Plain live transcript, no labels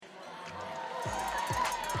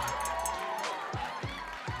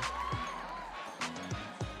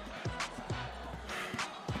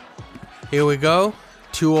Here we go.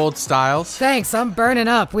 2 old styles. Thanks, I'm burning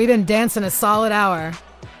up. We've been dancing a solid hour.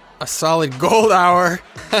 A solid gold hour.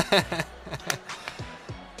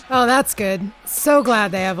 Oh, that's good. So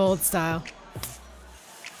glad they have old style.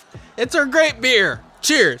 It's our great beer.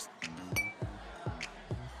 Cheers.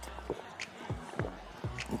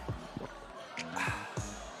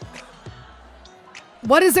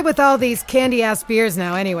 What is it with all these candy-ass beers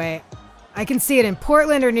now, anyway? I can see it in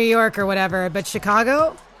Portland or New York or whatever, but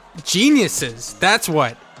Chicago? Geniuses, that's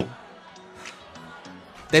what.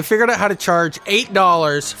 They figured out how to charge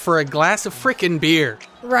 $8 for a glass of frickin' beer.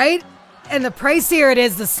 Right? And the pricier it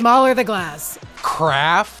is, the smaller the glass.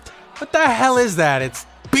 Craft? What the hell is that? It's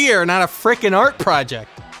beer, not a frickin' art project.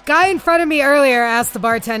 Guy in front of me earlier asked the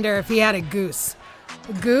bartender if he had a goose.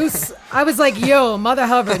 Goose? I was like, yo, Mother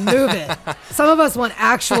Hubbard, move it. Some of us want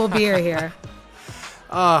actual beer here.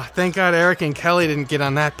 Ah, thank God Eric and Kelly didn't get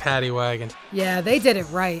on that paddy wagon. Yeah, they did it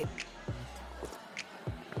right.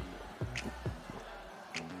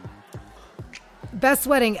 Best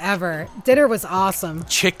wedding ever. Dinner was awesome.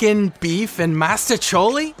 Chicken, beef, and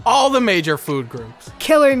mastacholi? All the major food groups.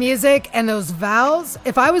 Killer music and those vows.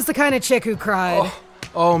 If I was the kind of chick who cried.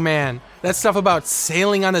 Oh man, that stuff about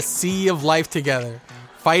sailing on a sea of life together.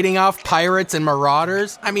 Fighting off pirates and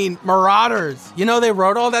marauders. I mean, marauders. You know they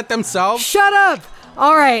wrote all that themselves? Shut up!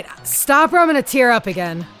 All right, stop or I'm gonna tear up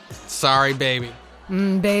again. Sorry, baby.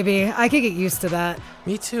 Baby, I could get used to that.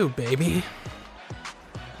 Me too, baby.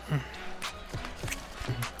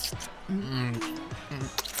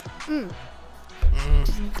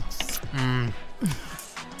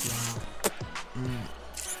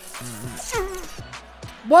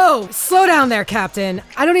 Whoa, slow down there, Captain.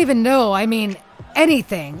 I don't even know, I mean,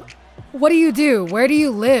 anything. What do you do? Where do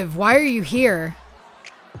you live? Why are you here?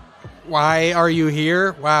 Why are you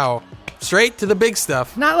here? Wow. Straight to the big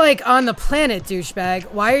stuff. Not like on the planet,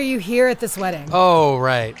 douchebag. Why are you here at this wedding? Oh,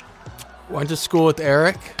 right. Went to school with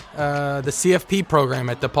Eric. The CFP program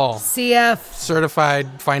at DePaul. CF.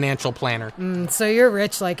 Certified Financial Planner. So you're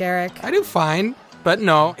rich like Eric. I do fine. But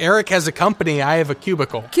no, Eric has a company. I have a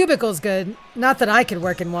cubicle. Cubicle's good. Not that I could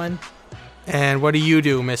work in one. And what do you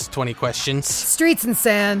do, Miss 20 Questions? Streets and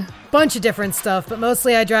sand. Bunch of different stuff, but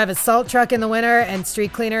mostly I drive a salt truck in the winter and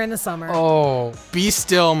street cleaner in the summer. Oh, be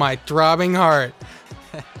still, my throbbing heart.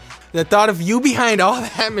 The thought of you behind all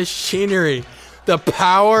that machinery. The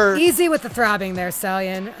power. Easy with the throbbing there,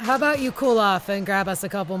 Stallion. How about you cool off and grab us a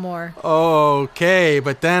couple more? Okay,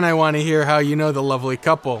 but then I want to hear how you know the lovely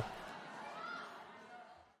couple.